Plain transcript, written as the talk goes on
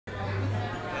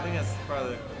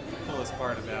probably the coolest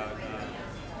part about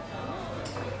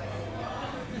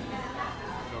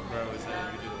GoPro is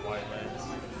that you do the wide lens.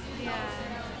 Yeah.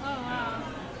 Oh wow.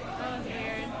 That was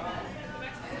weird.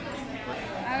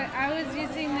 I was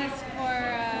using this for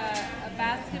a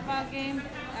basketball game.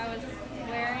 I was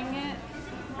wearing it,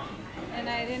 and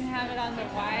I didn't have it on the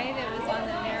wide. It was on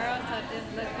the narrow, so it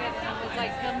didn't look good. And it was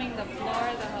like filming the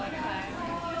floor the whole time.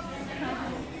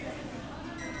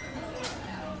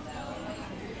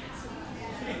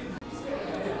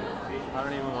 I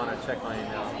don't even want to check my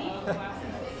email.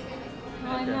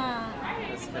 Why not?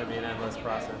 It's going to be an endless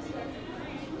process.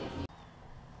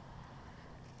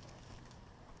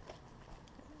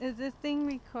 Is this thing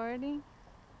recording?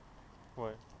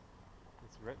 What?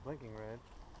 It's blinking red.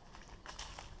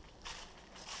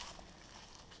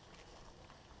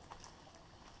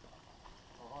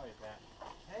 Oh, hi, Pat.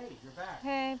 Hey, you're back.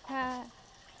 Hey, Pat.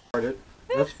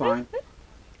 That's fine.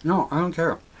 No, I don't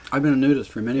care. I've been a nudist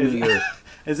for many years.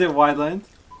 Is it wide lens?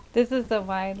 This is the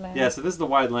wide lens. Yeah, so this is the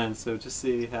wide lens. So just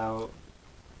see how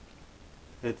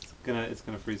it's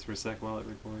gonna freeze for a sec while it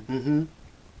records. Mm-hmm.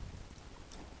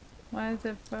 Why is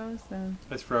it frozen?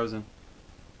 It's frozen.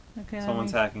 Okay.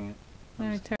 Someone's hacking it.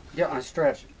 Let me turn. Yeah, I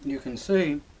stretch. You can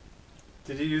see.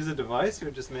 Did you use a device or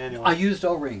just manual? I used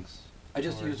O-rings. I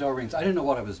just used O-rings. I didn't know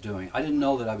what I was doing. I didn't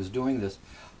know that I was doing this.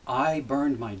 I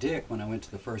burned my dick when I went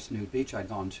to the first nude beach I'd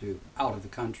gone to out of the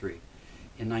country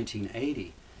in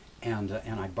 1980, and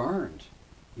I burned,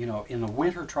 you know, in the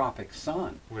winter tropic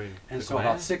sun. Wait, and the so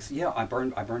glands? I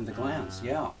burned the glands,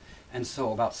 yeah. And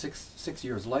so about six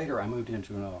years later, I moved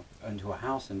into a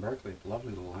house in Berkeley, a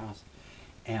lovely little house,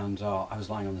 and I was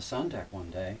lying on the sun deck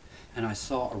one day, and I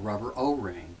saw a rubber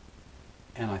O-ring,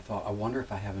 and I thought, I wonder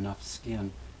if I have enough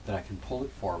skin that I can pull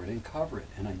it forward and cover it,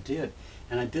 and I did.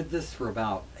 And I did this for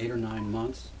about 8 or 9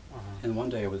 months, and one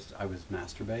day I was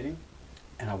masturbating,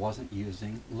 and I wasn't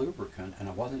using lubricant, and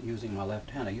I wasn't using my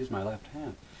left hand. I used my left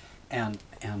hand, and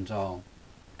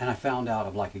I found out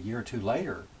of like a year or two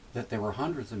later that there were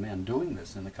hundreds of men doing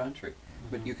this in the country.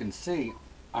 But you can see,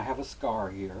 I have a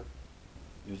scar here.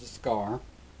 Here's a scar.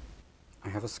 I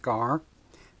have a scar,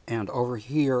 and over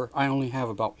here I only have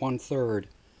about 1/3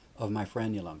 of my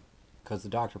frenulum, because the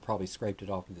doctor probably scraped it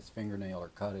off with his fingernail or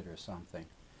cut it or something.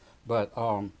 But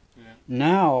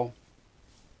now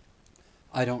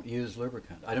I don't use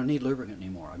lubricant. I don't need lubricant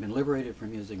anymore. I've been liberated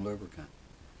from using lubricant.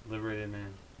 Liberated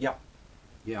man. Yeah,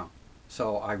 yeah.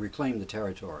 So I reclaimed the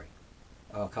territory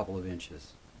a couple of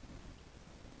inches.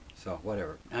 So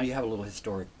whatever. Now you have a little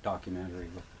historic documentary.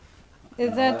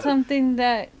 Is that something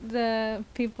that the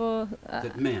people...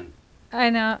 that men. I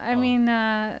know. I mean,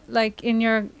 like in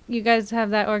you guys have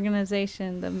that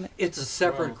organization. It's a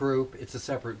separate group. It's a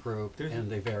separate group, and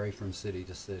they vary from city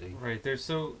to city. Right. There's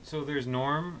so there's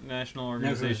NORM, National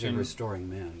Organization Restoring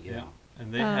Men. Yeah.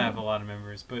 And they have a lot of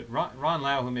members. But Ron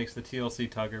Lau, who makes the TLC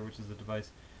Tugger, which is the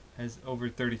device, has over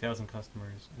 30,000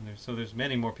 customers, and there's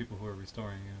many more people who are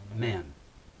restoring. You know,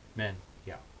 Men.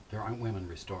 Yeah. There aren't women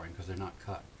restoring because they're not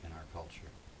cut in our culture.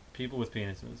 People with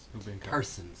penises who've been cut.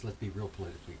 Persons. Let's be real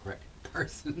politically correct.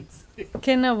 Persons.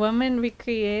 Can a woman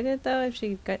recreate it though if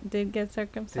she did get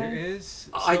circumcised? There is.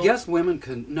 I guess women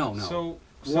can. No. So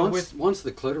once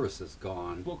the clitoris is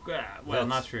gone. Well,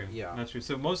 not true. Yeah. Not true.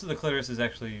 So most of the clitoris is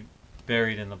actually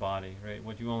buried in the body, right?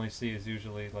 What you only see is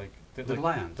usually like the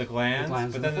glands. The glands,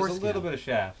 but then there's a little bit of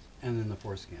shaft. And then the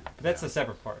foreskin. But that's a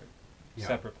separate part. Yeah.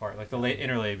 Separate part, like the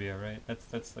inner labia, right?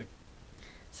 That's like.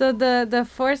 So the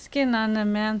foreskin on a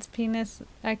man's penis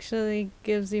actually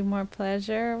gives you more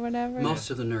pleasure or whatever? Most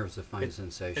of the nerves of fine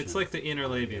sensation. It's like the inner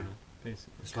labia,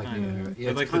 basically. It's like the inner,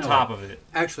 it's like the top of it.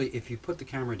 Actually, if you put the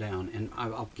camera down, and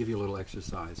I'll give you a little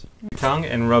exercise. Your tongue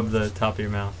and rub the top of your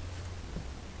mouth.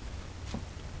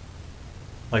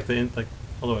 Like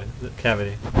all the way, the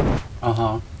cavity.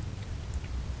 Uh-huh.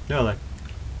 No, like.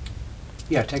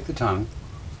 Yeah, take the tongue.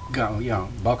 Go,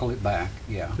 buckle it back,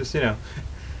 yeah. Just, and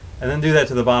then do that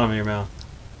to the bottom of your mouth.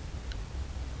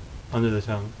 Under the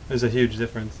tongue. There's a huge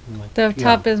difference. The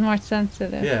top is more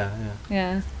sensitive.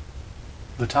 Yeah.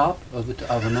 The top of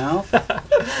the mouth?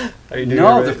 Are you doing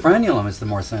no, the frenulum is the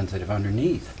more sensitive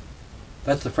underneath.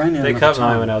 That's the frenulum. They cut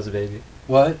mine when I was a baby.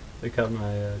 What? They cut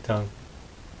my tongue.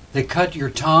 They cut your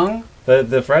tongue?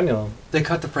 The frenulum. They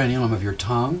cut the frenulum of your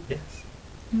tongue? Yes.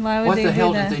 Why would what they the hell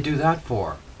do that? did they do that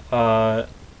for?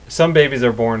 Some babies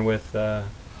are born with tongue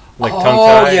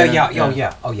tie.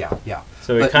 Oh yeah.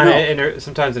 So it kind of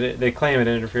sometimes they claim it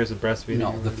interferes with breastfeeding.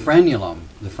 No, the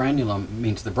frenulum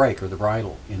means the break or the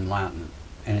bridle in Latin,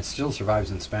 and it still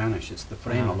survives in Spanish. It's the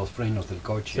freno, los frenos del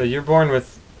coche. So you're born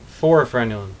with 4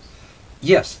 frenulums.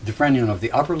 Yes, the frenulum of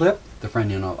the upper lip, the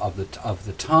frenulum of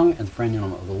the tongue, and the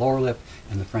frenulum of the lower lip,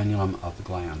 and the frenulum of the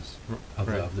glands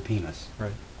of the penis,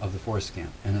 of the foreskin.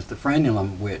 And it's the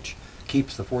frenulum which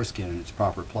keeps the foreskin in its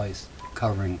proper place,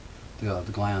 covering the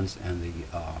glands and the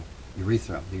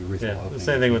urethra, the urethral opening. The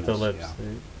same thing with the penis. lips.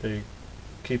 They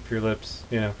keep your lips,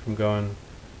 from going,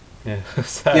 and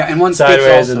one speaks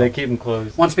sideways, also, and they keep them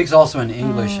closed. One speaks also in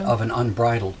English of an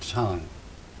unbridled tongue,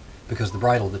 because the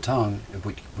bridle of the tongue,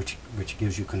 which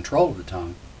gives you control of the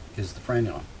tongue, is the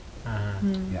frenulum.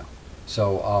 Yeah.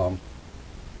 So,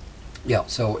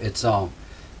 so it's and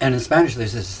in Spanish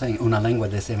there's this thing, una lengua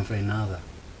desenfrenada,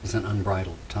 is an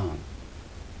unbridled tongue,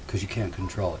 because you can't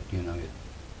control it. It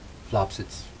flops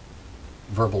its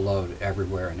verbal load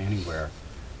everywhere and anywhere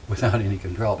without any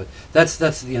control. But that's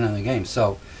the end of the game.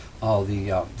 So,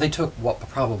 they took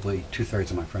probably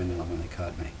 2/3 of my frenulum when they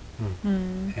cut me.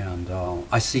 And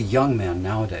I see young men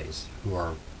nowadays who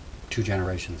are 2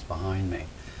 generations behind me,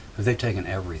 who they've taken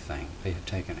everything. They have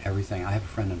taken everything. I have a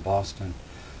friend in Boston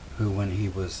who, when he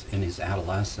was in his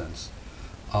adolescence,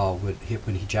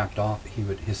 when he jacked off,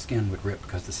 his skin would rip,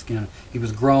 because he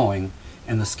was growing,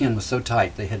 and the skin was so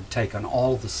tight they had taken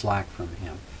all the slack from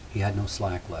him. He had no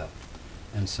slack left.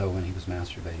 And so when he was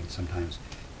masturbating, sometimes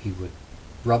he would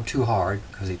rub too hard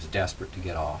because he was desperate to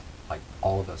get off, like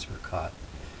all of us are cut.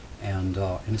 And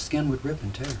his skin would rip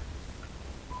and tear.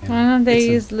 Why don't they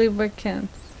use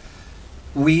lubricants?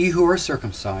 We who are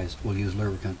circumcised will use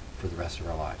lubricant for the rest of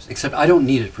our lives. Except I don't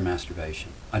need it for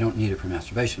masturbation. I don't need it for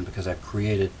masturbation because I've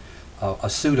created a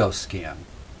pseudo skin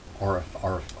or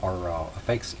a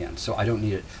fake skin. So I don't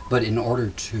need it. But in order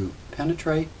to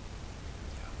penetrate.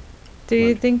 Do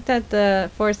you think that the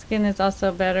foreskin is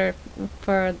also better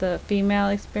for the female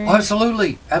experience? Oh,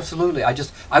 absolutely, absolutely.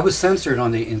 I was censored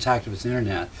on the Intactivist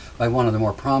internet by one of the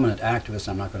more prominent activists.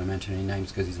 I'm not going to mention any names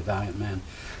because he's a valiant man.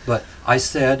 But I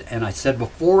said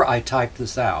before I typed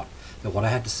this out, that what I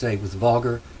had to say was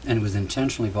vulgar, and it was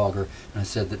intentionally vulgar. And I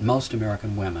said that most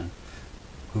American women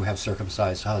who have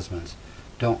circumcised husbands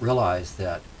don't realize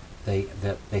that they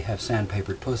have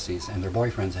sandpapered pussies and their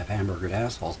boyfriends have hamburgered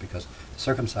assholes, because the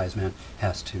circumcised man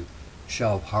has to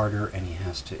shove harder, and he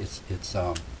has to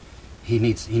he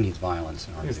needs violence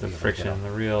in order to the be able friction, to get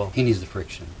the real. He needs the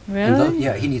friction.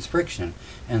 Really? He needs friction,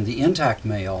 and the intact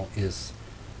male is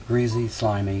greasy,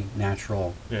 slimy,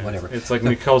 natural, whatever. It's like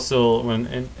mucosal.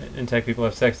 When intact people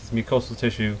have sex, it's mucosal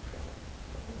tissue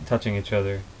touching each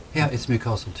other. Yeah, it's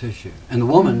mucosal tissue, and the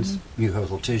woman's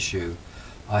mucosal tissue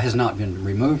has not been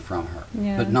removed from her,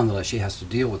 but nonetheless she has to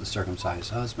deal with a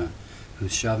circumcised husband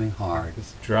who's shoving hard.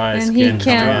 It's dry and skin. he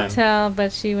can't tell,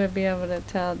 but she would be able to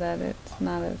tell that it's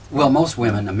not as... Well, most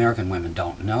women, American women,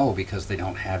 don't know because they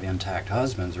don't have intact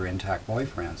husbands or intact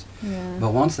boyfriends. Yeah.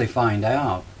 But once they find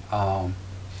out...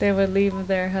 they would leave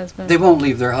their husband. They won't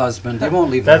leave their husband. They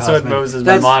won't leave their husband. That's what Moses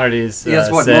Maimonides said.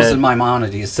 That's what Moses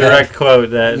Maimonides said. Direct quote.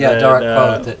 Direct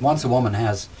quote. That once a woman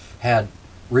has had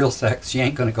real sex, she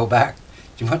ain't going to go back.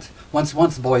 Once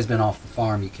the boy's been off the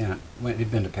farm, you can't. When you've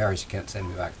been to Paris, you can't send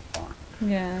him back to the farm.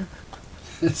 Yeah.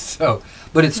 So,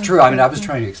 but it's true. I mean, I was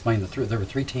trying to explain there were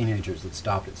 3 teenagers that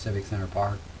stopped at Civic Center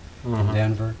Park in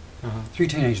Denver. 3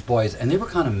 teenage boys, and they were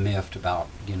kind of miffed about,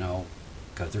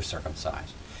 because they're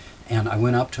circumcised. And I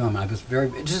went up to them. I was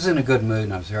just in a good mood,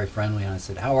 and I was very friendly. And I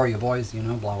said, "How are you, boys?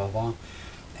 Blah blah blah."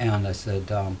 And I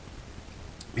said, and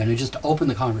I just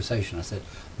opened the conversation. I said,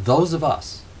 "Those of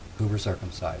us who were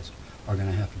circumcised are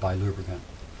going to have to buy lubricant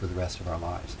for the rest of our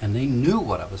lives." And they knew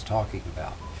what I was talking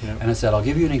about. Yep. And I said, "I'll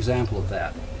give you an example of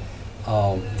that."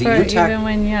 Even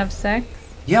when you have sex?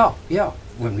 Yeah.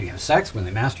 When we have sex, when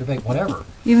they masturbate, whatever.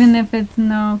 Even if it's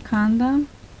no condom?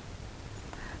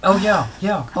 Oh yeah.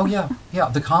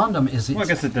 The condom is. Well, I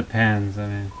guess it depends. I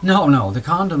mean. No. The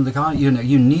condom.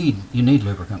 You need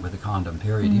lubricant with the condom.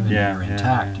 Period. Even if you're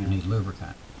intact, you need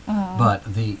lubricant.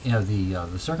 But the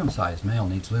circumcised male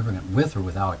needs lubricant with or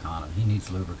without a condom. He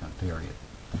needs lubricant. Period.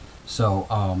 So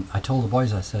I told the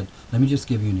boys. I said, let me just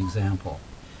give you an example.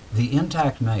 The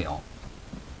intact male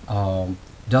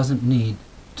doesn't need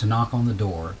to knock on the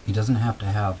door. He doesn't have to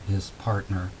have his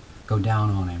partner go down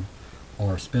on him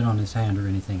or spit on his hand or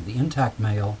anything. The intact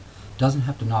male doesn't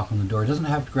have to knock on the door. He doesn't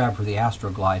have to grab for the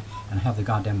Astroglide and have the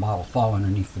goddamn bottle fall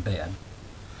underneath the bed.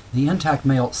 The intact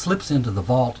male slips into the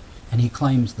vault and he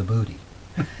claims the booty.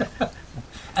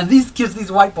 And these kids,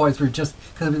 these white boys, were just,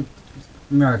 because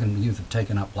American youth have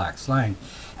taken up black slang,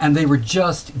 and they were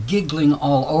just giggling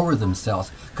all over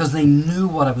themselves because they knew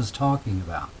what I was talking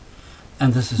about.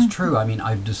 And this is true. I mean,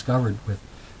 I've discovered with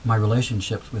my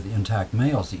relationships with intact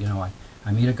males that,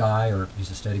 I meet a guy, or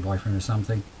he's a steady boyfriend or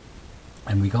something,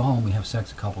 and we go home, we have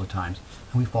sex a couple of times,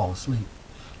 and we fall asleep.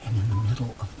 And in the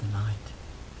middle of the night,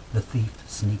 the thief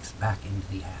sneaks back into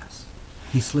the ass.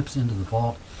 He slips into the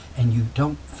vault, and you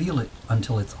don't feel it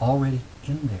until it's already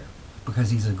in there,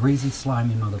 because he's a greasy,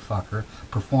 slimy motherfucker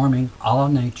performing a la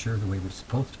nature the way we're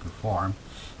supposed to perform,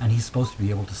 and he's supposed to be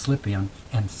able to slip in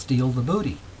and steal the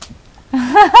booty. and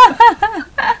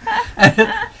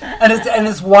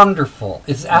it's wonderful.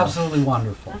 It's absolutely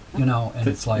wonderful, you know. And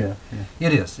it's like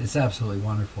it is. It's absolutely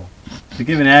wonderful. To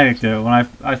give an anecdote, when I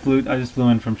just flew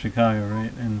in from Chicago,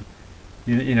 right, and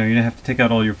you know, you have to take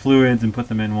out all your fluids and put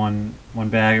them in one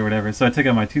bag or whatever. So I took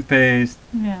out my toothpaste,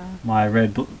 my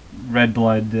red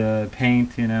blood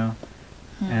paint, you know,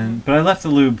 but I left the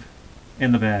lube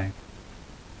in the bag.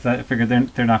 So I figured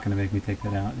they're not going to make me take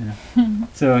that out, you know.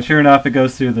 So sure enough, it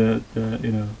goes through the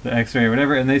you know, the X-ray or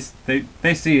whatever, and they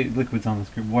see liquids on the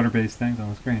screen, water-based things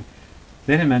on the screen.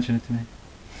 They didn't mention it to me.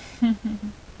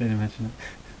 They didn't mention it.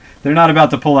 They're not about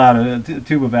to pull out a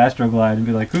tube of Astroglide and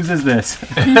be like, "Whose is this?"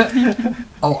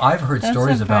 Oh, I've heard That's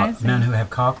stories surprising. about men who have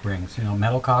cock rings, you know,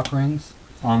 metal cock rings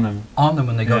on them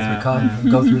when they go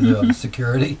go through the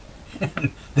security.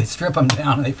 And they strip them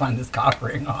down and they find this cock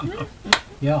ring on them.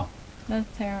 Yeah. That's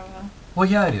terrible. Well,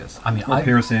 yeah, it is. I mean, or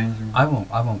piercings. I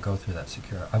won't go through that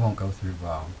secure. I won't go through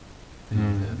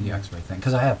the X-ray thing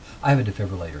because I have a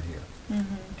defibrillator here,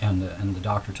 and the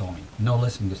doctor told me no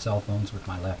listening to cell phones with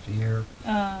my left ear,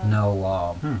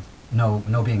 no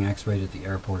being X-rayed at the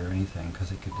airport or anything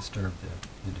because it could disturb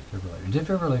the defibrillator.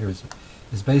 Defibrillator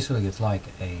is basically, it's like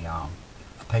a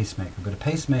pacemaker, but a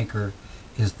pacemaker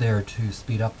is there to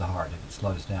speed up the heart if it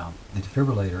slows down. The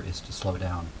defibrillator is to slow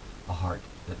down a heart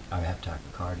that I have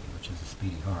tachycardia, which is a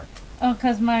speedy heart. Oh,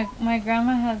 because my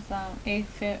grandma has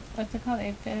AFib. What's it called?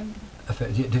 AFib?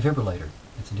 Defibrillator.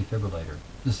 It's a defibrillator.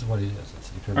 This is what it is. It's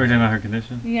a defibrillator. Are you talking about her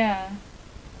condition? Yeah.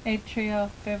 Atrial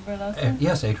fibrillation.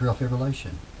 Yes, atrial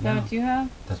fibrillation. Is that what you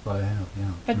have? That's what I have,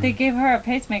 yeah. But they gave her a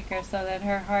pacemaker so that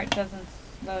her heart doesn't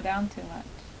slow down too much.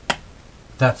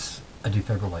 That's a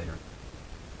defibrillator.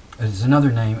 It's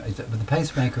another name. But the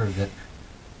pacemaker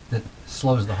that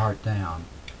slows the heart down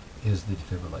is the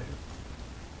defibrillator.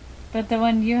 But the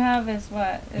one you have is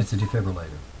what? It's a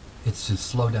defibrillator. It's to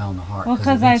slow down the heart. Well,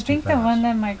 because I think the one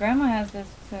that my grandma has is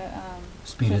to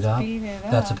speed it up.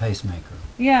 That's a pacemaker.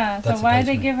 Yeah. That's so why did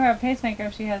they give her a pacemaker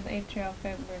if she has atrial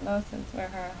fibrillation, where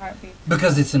her heart beats?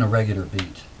 Because it's an irregular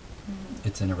beat.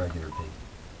 It's an irregular beat.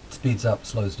 It speeds up,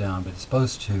 slows down, but it's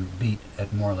supposed to beat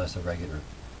at more or less a regular.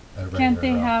 Can't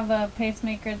they have a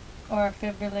pacemaker or a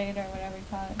fibrillator, whatever you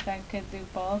call it, that could do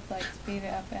both, like speed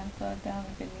it up and slow it down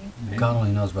if it needs to? God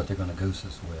only knows what they're going to goose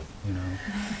us with, you know.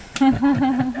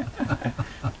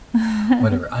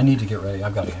 Whatever. I need to get ready.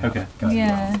 I've got to have. Okay.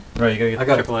 Yeah. Right, you got to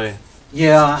get AAA.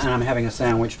 Yeah, and I'm having a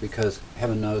sandwich because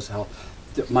heaven knows how.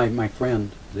 My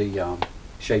friend, the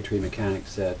shade tree mechanic,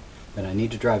 said that I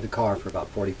need to drive the car for about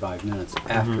 45 minutes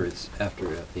after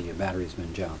the battery's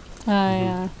been jumped. Oh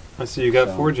yeah. I see you got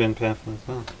 4-gen pamphlets,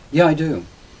 huh? Yeah, I do.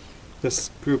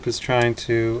 This group is trying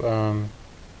to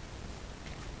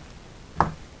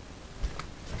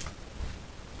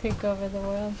Take over the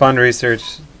world. fund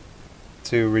research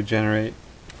to regenerate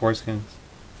foreskins.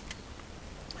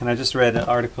 And I just read an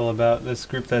article about this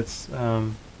group that's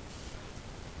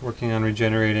working on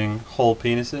regenerating whole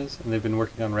penises, and they've been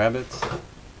working on rabbits.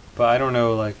 But I don't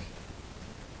know, like...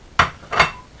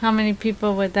 How many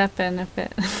people would that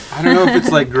benefit? I don't know if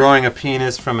it's like growing a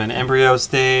penis from an embryo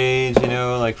stage, you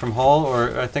know, like from whole,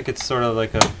 or I think it's sort of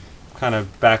like a kind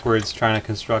of backwards trying to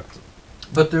construct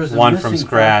one from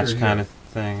scratch kind of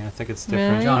thing. I think it's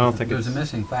different. Really? I don't think there's a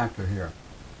missing factor here.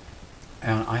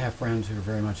 And I have friends who are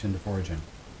very much into foraging.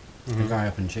 A guy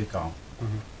up in Chico.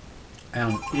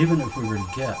 And even if we were to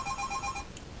get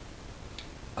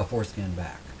a foreskin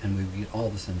back and we get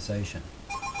all the sensation,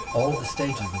 all the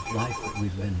stages of life that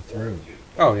we've been through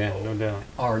no doubt,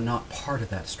 are not part of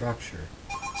that structure.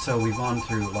 So we've gone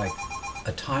through like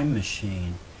a time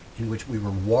machine in which we were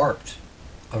warped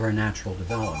of our natural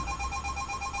development.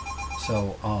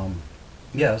 So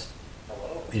yes,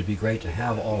 it'd be great to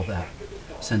have all that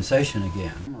sensation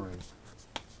again. Memories,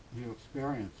 new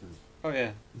experiences. Oh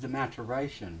yeah. The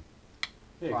maturation.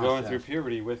 Yeah, going through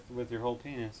puberty with your whole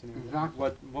penis. You know, Exactly.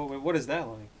 What is that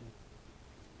like?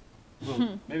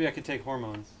 Well, maybe I could take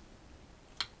hormones.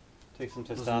 Take some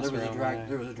testosterone.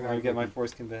 There was a drag when I get my group.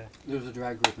 foreskin back. There was a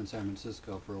drag group in San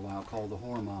Francisco for a while called the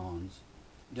Hormones.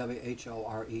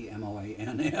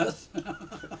 WHOREMOANS.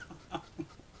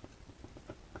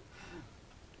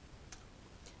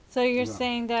 So you're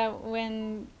saying that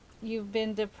when you've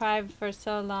been deprived for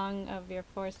so long of your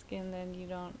foreskin, then you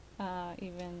don't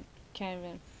can't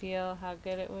even feel how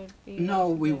good it would be? No,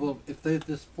 we will, if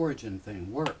this foraging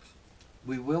thing works,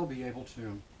 we will be able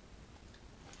to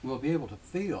we'll be able to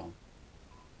feel,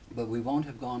 but we won't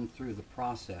have gone through the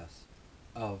process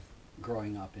of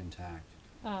growing up intact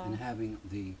and having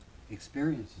the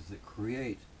experiences that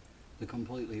create the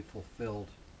completely fulfilled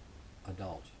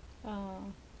adult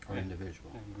or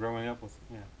individual. And growing up with,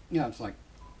 Yeah, it's like,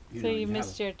 so you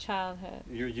missed your childhood.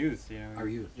 your youth, our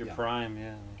youth, your prime,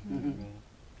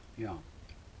 Yeah.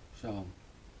 So,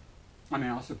 I mean,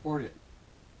 I'll support it.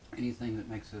 Anything that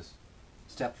makes us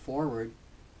step forward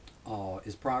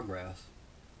is progress,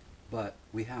 but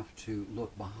we have to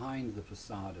look behind the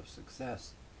facade of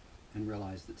success and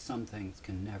realize that some things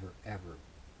can never, ever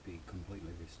be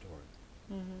completely restored.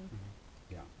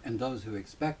 Yeah, and those who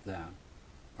expect that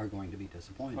are going to be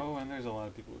disappointed. Oh, and there's a lot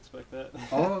of people who expect that.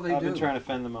 Oh, they I've do. been trying to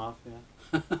fend them off,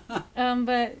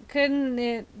 But couldn't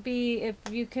it be, if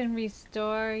you can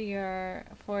restore your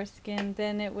foreskin,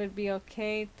 then it would be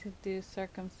okay to do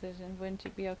circumcision? Wouldn't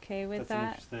you be okay with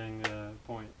that? That's an interesting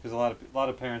point, because a lot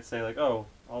of parents say like, oh,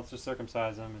 I'll just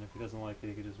circumcise him, and if he doesn't like it,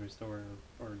 he could just restore it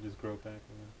or just grow it back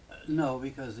again. No,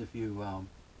 because if you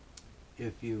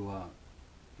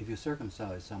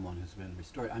circumcise someone who's been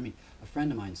restored, I mean, a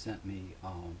friend of mine sent me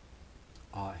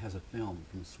has a film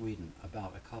from Sweden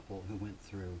about a couple who went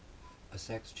through a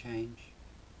sex change.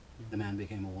 The man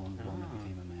became a woman, the woman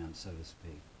became a man, so to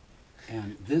speak.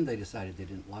 And then they decided they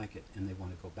didn't like it, and they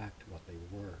want to go back to what they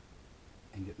were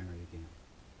and get married again.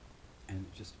 And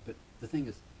but the thing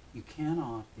is, you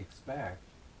cannot expect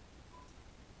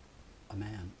a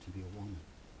man to be a woman.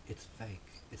 It's fake.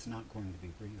 It's not going to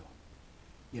be real.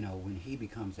 You know, when he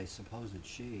becomes a supposed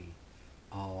she,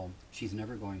 she's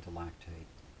never going to lactate.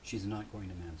 She's not going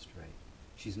to menstruate.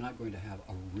 She's not going to have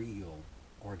a real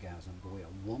orgasm the way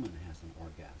a woman has an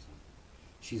orgasm.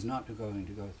 She's not going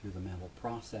to go through the mental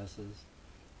processes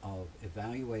of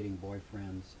evaluating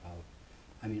boyfriends.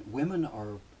 I mean, women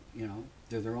are, you know,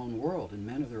 they're their own world, and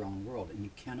men are their own world, and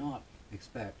you cannot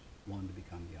expect one to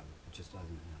become the other. It just doesn't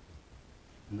happen.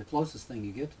 And the closest thing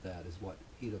you get to that is what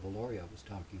Hida Valoria was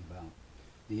talking about,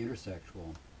 the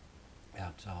intersexual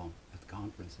at the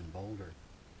conference in Boulder,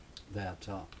 that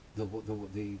the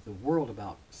world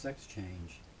about sex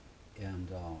change and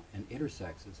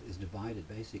intersexes is divided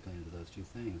basically into those two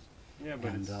things. Yeah,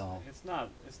 but it's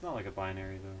not like a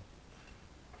binary though.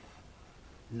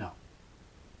 No.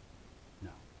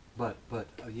 But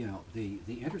you know, the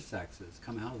intersexes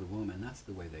come out of the womb, and that's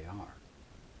the way they are,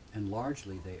 and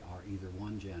largely they are either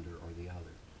one gender or the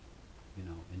other, you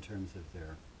know, in terms of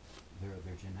their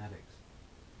genetics.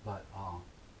 But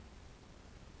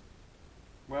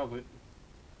well, but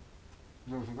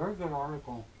there was a very good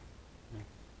article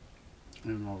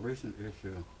in a recent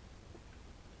issue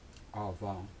of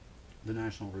the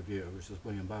National Review, which is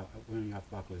William F.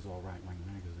 Buckley's all-right-wing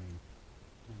magazine,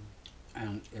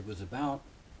 and it was about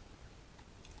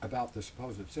the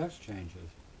supposed sex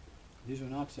changes. These are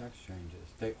not sex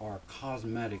changes. They are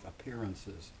cosmetic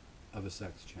appearances of a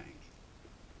sex change.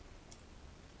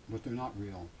 But they're not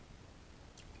real.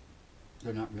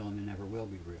 They're not real, and they never will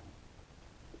be real.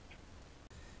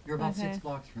 You're about 6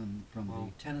 blocks from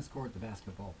the tennis court, the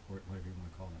basketball court, whatever you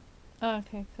want to call it. Oh,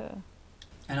 okay, cool.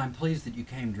 And I'm pleased that you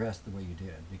came dressed the way you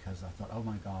did, because I thought, oh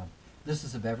my God, this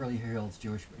is a Beverly Hills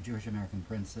Jewish American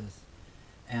princess,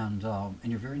 and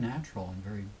you're very natural and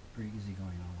very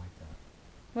easygoing. I like that.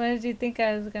 What did you think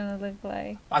I was gonna look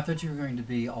like? I thought you were going to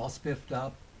be all spiffed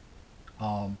up.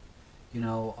 You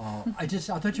know, I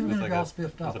thought you were going to be all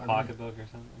spiffed up. With a pocketbook or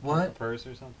something? What? A purse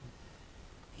or something?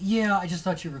 Yeah, I just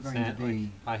thought you were going to be...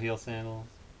 Like high heel sandals?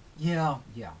 Yeah.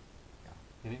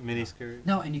 Mini skirt?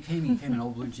 No, and you came in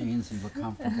old blue jeans and look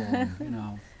comfortable, and, you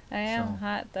know. I am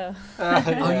hot though.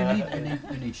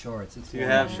 You need shorts. Do you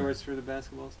have shorts for the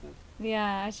basketball stuff?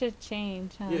 Yeah, I should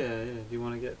change, huh? Yeah. Do you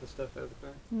want to get the stuff out of the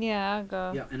car? Yeah, I'll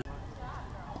go. Yeah, and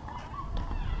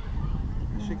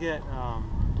I should get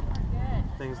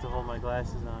things to hold my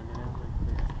glasses on, you know, like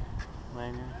the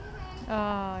lanyard.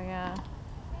 Oh, yeah.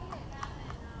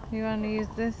 You want to use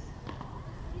this?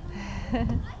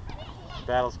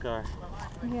 Battle scar.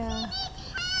 Yeah.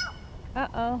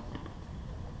 Uh-oh.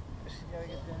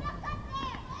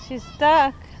 She's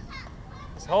stuck.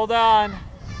 Just hold on.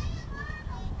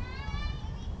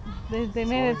 They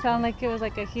made it sound like it was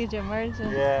like a huge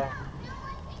emergency. Yeah.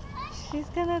 She's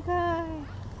gonna die.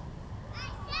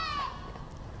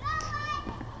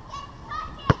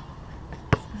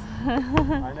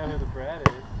 I know who the brat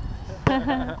is.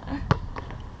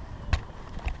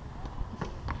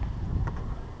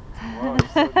 Whoa, you're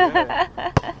so good.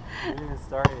 We didn't even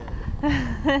start yet.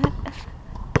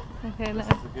 Okay, this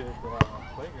is a good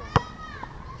playground.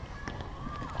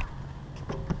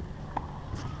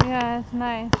 Yeah, it's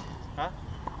nice. Huh?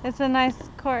 It's a nice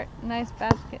court, nice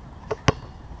basket.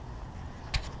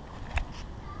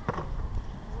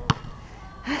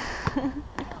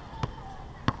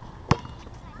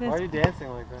 Why are you dancing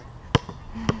like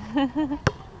that?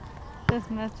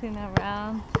 Just messing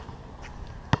around.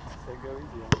 Say go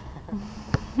easy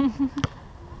on me.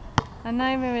 I'm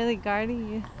not even really guarding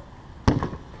you.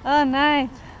 Oh, nice.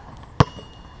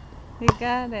 You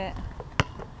got it.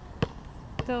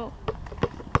 Dope.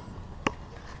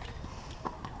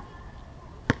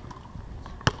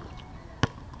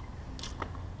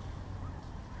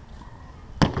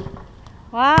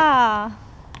 Wow.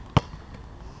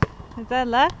 Is that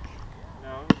luck?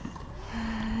 No.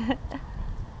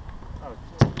 Oh,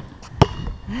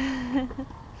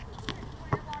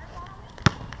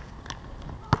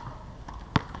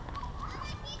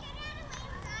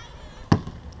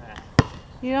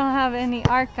 You don't have any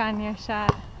arc on your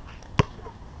shot.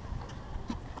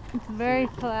 It's very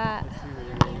flat.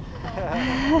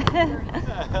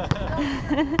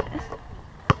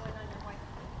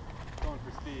 Going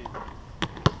for speed.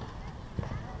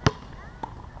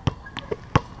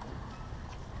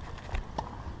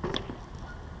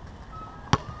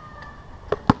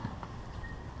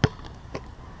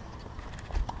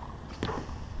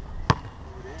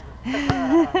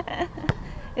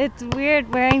 It's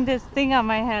weird wearing this thing on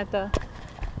my head though.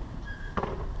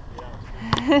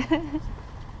 Yeah.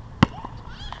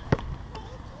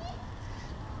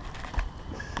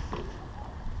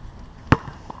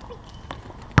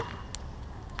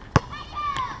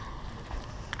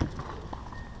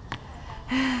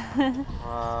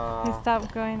 You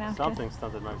stopped growing after. Something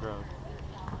stunted my growth.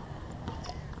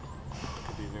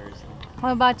 Could be very simple.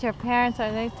 What about your parents?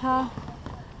 Are they tall?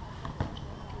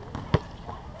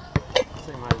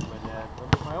 Same height as my dad.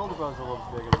 But my older brother's a little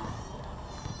bigger than me.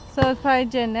 So it's probably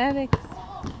genetics.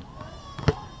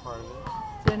 Part of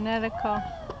it. Genetical.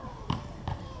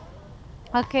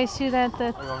 Okay, shoot at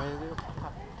the What do you want me to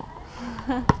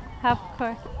do? half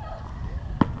court.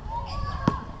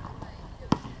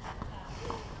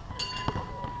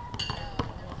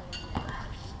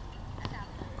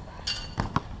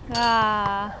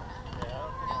 Ah.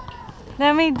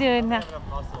 Let me do it now. I don't have enough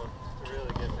muscle to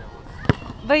really get that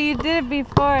one. But you did it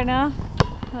before, no?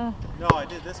 Oh, No, I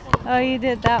did this one. oh you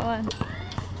did that one.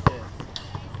 Yeah.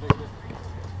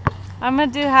 I'm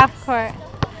gonna do half court.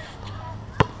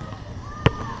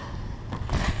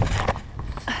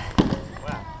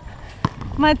 Wow.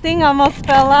 My thing almost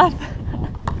fell off.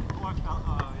 Oh,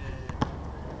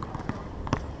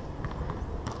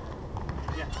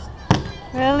 yeah. Yes.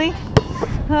 Really?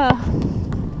 Oh,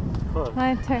 Close.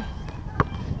 my turn.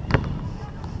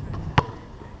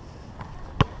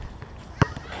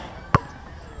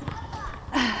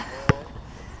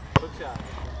 Hook shot.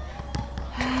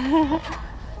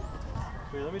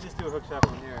 Wait, let me just do a hook shot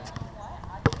from here.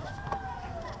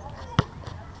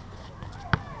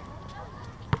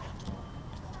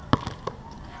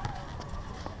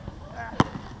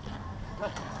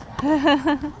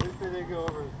 At least they didn't go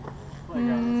over.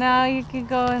 Now you could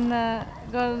go in the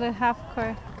to the half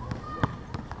court.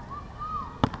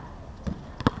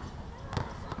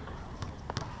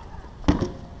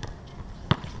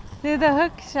 Do the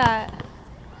hook shot.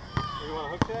 You want a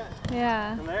hook shot?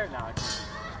 Yeah. From there? No,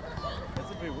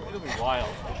 it'll be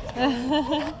wild.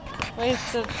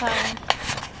 Waste of time.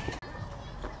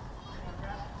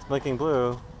 It's blinking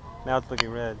blue. Now it's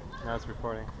blinking red. Now it's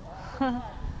recording.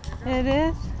 It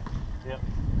is? Yep.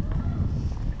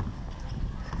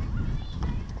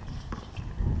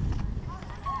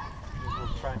 We'll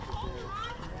practice it.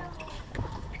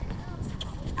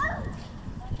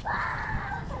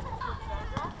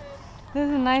 This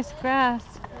is nice grass.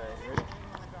 Alright, ready?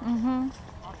 Mm-hmm.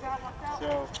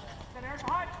 So,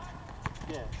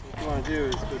 yeah, what you want to do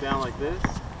is go down like this.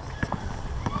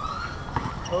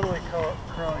 Totally curl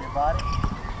your body.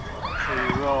 So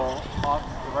you roll off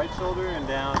the right shoulder and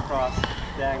down across,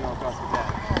 diagonal across your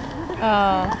back.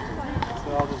 Oh. So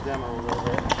I'll just demo a little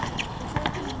bit.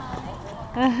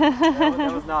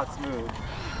 That was not smooth.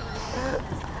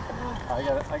 I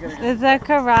gotta get Is that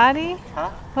karate? Huh?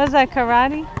 Was that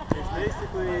karate? It's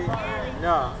basically,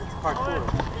 no, it's parkour,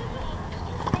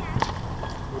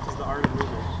 which is the art of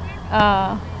movement.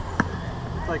 Oh.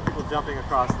 It's like people jumping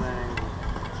across things,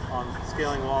 on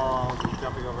scaling walls, and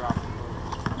jumping over obstacles.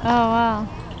 Oh, wow.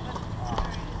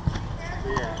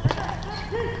 Yeah.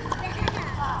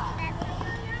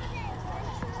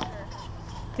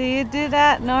 Do you do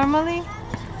that normally?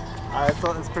 That's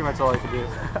pretty much all I can do.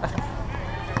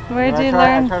 Where'd you I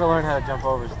learn? try to learn how to jump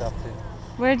over stuff too.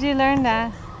 Where'd you learn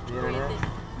that? The internet.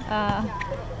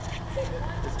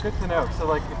 It's good to know. So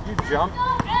like if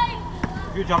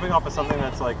you're jumping off of something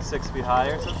that's like 6 feet high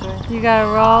or something, You gotta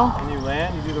roll and you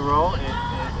land, you do the roll, it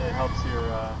helps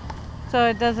your. so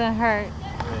it doesn't hurt.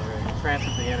 Right.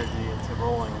 transfer the energy into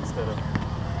rolling instead of.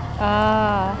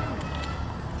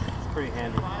 It's pretty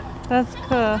handy. That's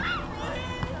cool.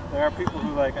 There are people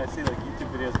who I see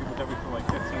YouTube videos, people jumping from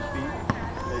 15 feet.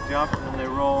 They jump and then they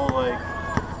roll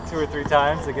 2 or 3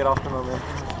 times to get off the momentum.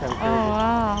 It's kind of crazy. Oh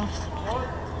wow.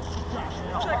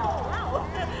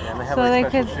 Yeah, and they have So they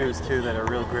special could... shoes too that are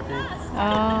real grippy.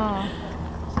 Oh.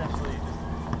 Essentially,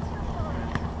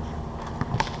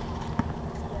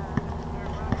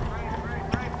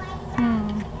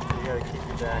 you gotta keep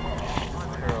your back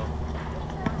curled.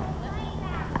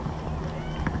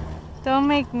 Don't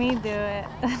make me do it.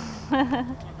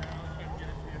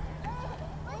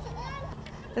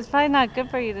 It's probably not good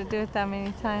for you to do it that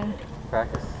many times.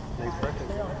 Practice makes perfect.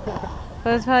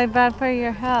 But it's probably bad for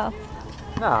your health.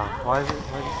 No, why is it?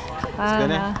 I don't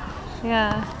know.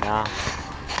 Yeah. Nah.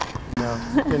 No,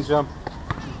 you can jump.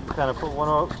 You kind of put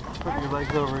put your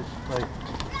legs over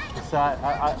the side.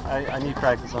 I need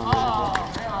practice on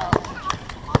that.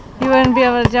 You wouldn't be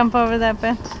able to jump over that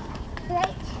bench?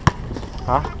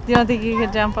 Huh? You don't think you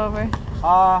could jump over? It's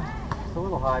a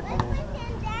little high for me.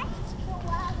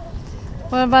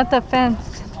 What about the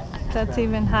fence? That's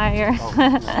even higher. Oh,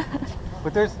 no.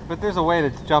 But there's a way to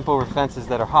jump over fences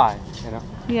that are high, you know.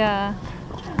 Yeah.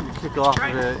 You kick off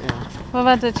of it, you know. What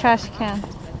about the trash can?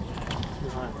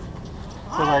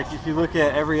 So if you look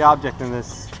at every object in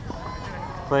this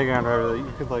playground, or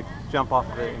you could jump off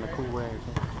of it in a cool way or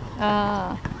something.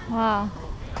 Oh, wow.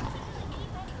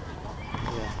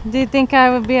 Yeah. Do you think I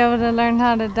would be able to learn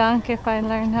how to dunk if I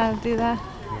learned how to do that?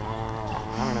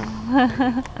 I don't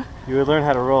know. You would learn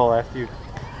how to roll after you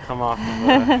come off of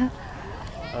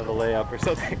a layup or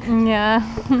something. Yeah.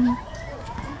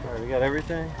 Alright, we got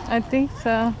everything? I think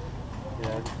so.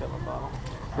 Yeah, I just got my bottle.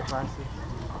 Glasses.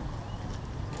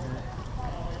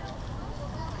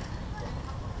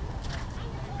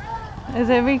 Is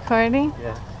it recording?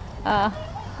 Yeah. Oh.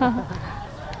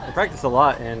 I practice a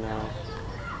lot in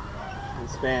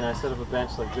Spain. I set up a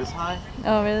bench this high.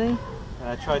 Oh, really? And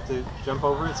I tried to jump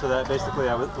over it so that basically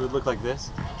it would look like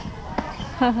this.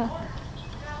 But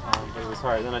it was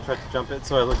hard. Then I tried to jump it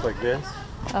so I looked like this.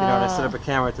 You know, and I set up a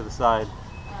camera to the side,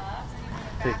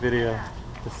 take video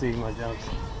to see my jumps.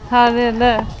 How did it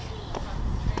look?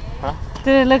 Huh?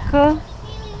 Did it look cool?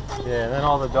 Yeah, and then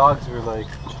all the dogs were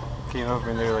came over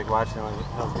and they were watching what the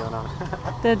hell's going on.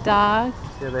 The dogs?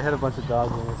 Yeah, they had a bunch of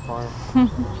dogs in this farm.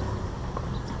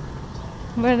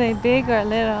 Were they big or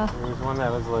little? There was one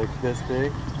that was this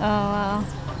big. Oh, wow.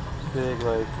 Big,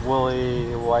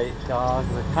 woolly white dog,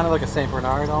 kind of like a Saint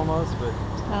Bernard almost, but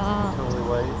totally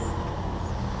white.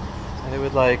 And it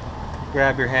would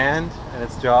grab your hand and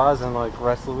its jaws and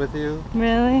wrestle with you.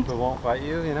 Really? But won't bite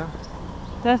you, you know.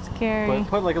 That's scary. But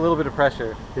put a little bit of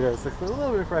pressure, you know. It's a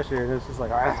little bit of pressure, and it's just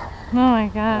ah. Oh my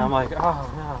god. And I'm oh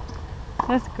no.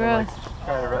 That's gross.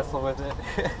 Try to wrestle with it.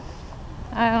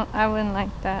 I wouldn't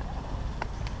like that.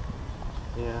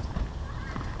 Yeah.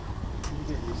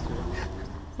 You get used to it.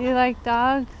 You like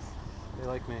dogs? They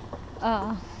like me.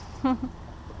 Oh. Yeah,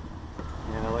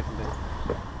 I like them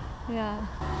too. Yeah.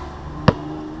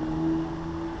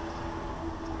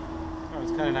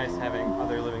 It's kind of nice having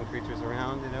other living creatures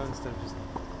around, you know, instead of just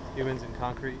humans in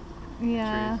concrete.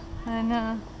 Yeah, trees. I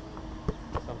know.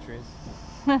 Some trees.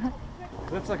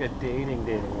 That's like a dating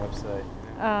website.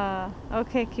 You know?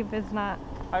 Okay, Cupid's not.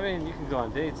 I mean, you can go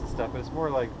on dates and stuff, but it's more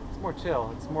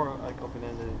chill. It's more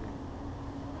open-ended.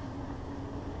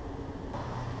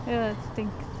 Ew, it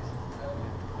stinks.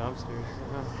 Dumpsters.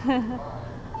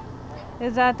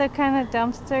 Is that the kind of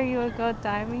dumpster you would go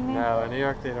diving in? No, in New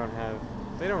York they don't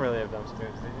really have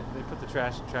dumpsters. They put the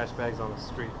trash bags on the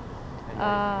street.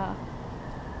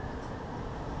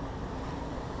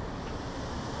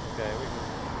 Okay, we can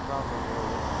probably go.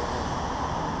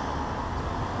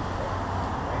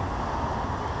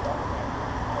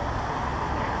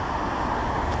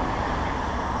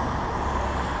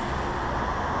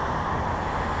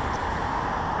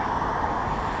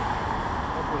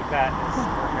 Hopefully Pat is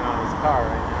working on his car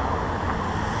right now.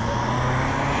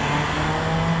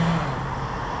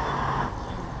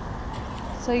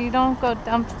 So you don't go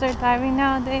dumpster diving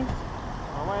nowadays? I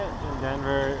went in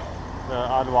Denver, the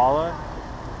Jolla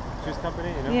juice company,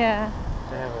 you know? Yeah.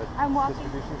 They have a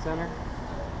distribution center,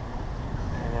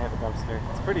 and they have a dumpster.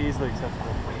 It's pretty easily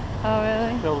accessible. Oh,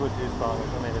 really? It's filled with juice bottles.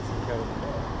 I mean, it's incredible.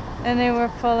 And they were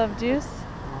full of juice?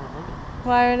 Mm-hmm.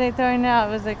 Why are they throwing it out?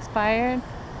 It was expired?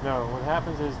 No, what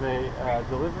happens is they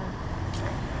deliver,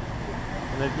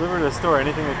 and they deliver to the store.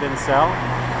 Anything that didn't sell,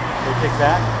 they take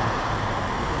back,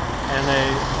 and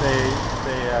they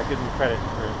give them credit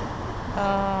for it.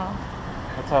 Oh.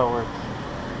 That's how it works.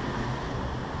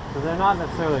 So they're not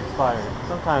necessarily expired.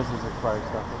 Sometimes there's expired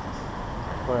stuff.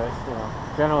 but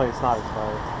generally it's not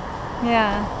expired.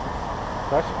 Yeah.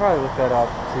 So I should probably look that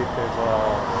up and see if there's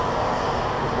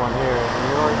one here in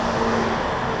New York.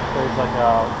 There's like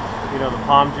the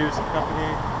Palm Juice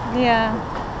Company. Yeah.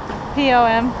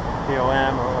 POM.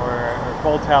 POM or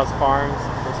Bolthouse Farms,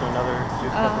 also another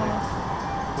juice company.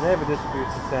 So they have a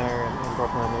distribution center in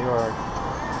Brooklyn, New York.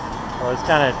 Well, it's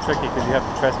kind of tricky because you have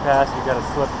to trespass. You got to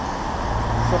slip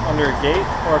under a gate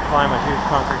or climb a huge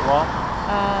concrete wall.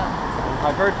 And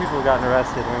I've heard people have gotten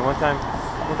arrested. I mean, one time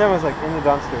I was like in the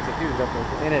dumpsters, a huge dumpster,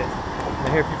 in it, and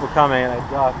I hear people coming, and I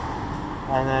duck,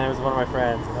 and then it was one of my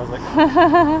friends, and I was like,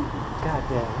 God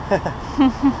damn.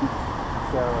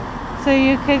 So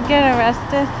you could get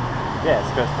arrested? Yeah,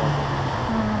 it's trespassing.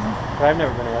 But I've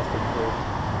never been arrested for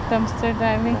dumpster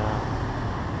diving. No.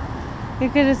 You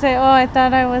could just say, "Oh, I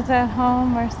thought I was at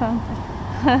home" or something.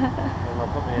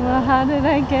 Put me in well, how did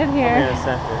I get here? Put me in a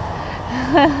center.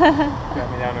 Got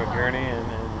me down to a gurney and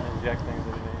inject things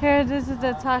into me. Here, this is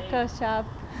the taco shop.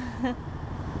 I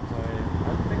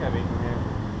think I've eaten here.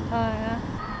 Oh, yeah.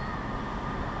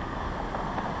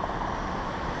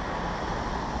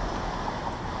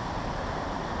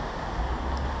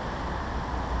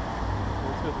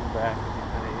 Let's go to the back. It'd be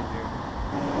kind of easier.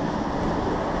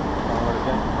 I would have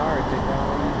been the car and take that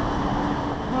one.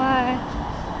 Why?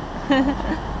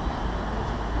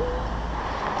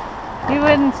 You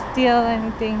wouldn't steal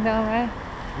anything though, right?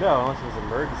 No, unless it was an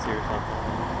emergency or something.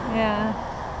 Yeah.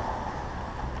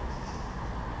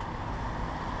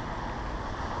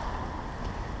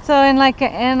 So in like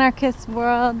an anarchist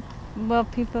world, will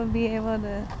people be able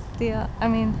to steal? I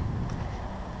mean,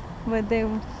 would they? I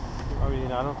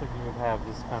mean, I don't think you would have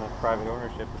this kind of private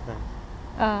ownership of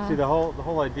things. See, the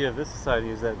whole idea of this society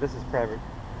is that this is private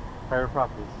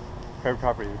property. Private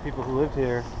property. The people who lived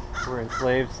here were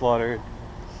enslaved, slaughtered,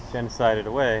 genocided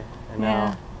away, and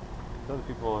now other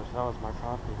people are, oh, it's my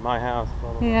property, my house,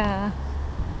 blah, blah, blah. Yeah.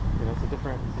 It's a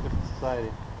different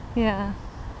society. Yeah.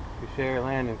 If you share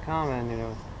land in common,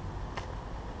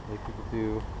 like people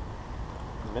do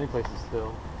in many places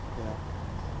still,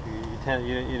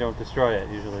 you don't destroy it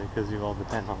usually because you all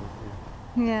depend on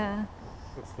it. Yeah.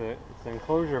 It's the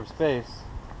enclosure of space,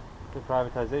 the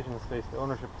privatization of space, the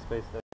ownership of space that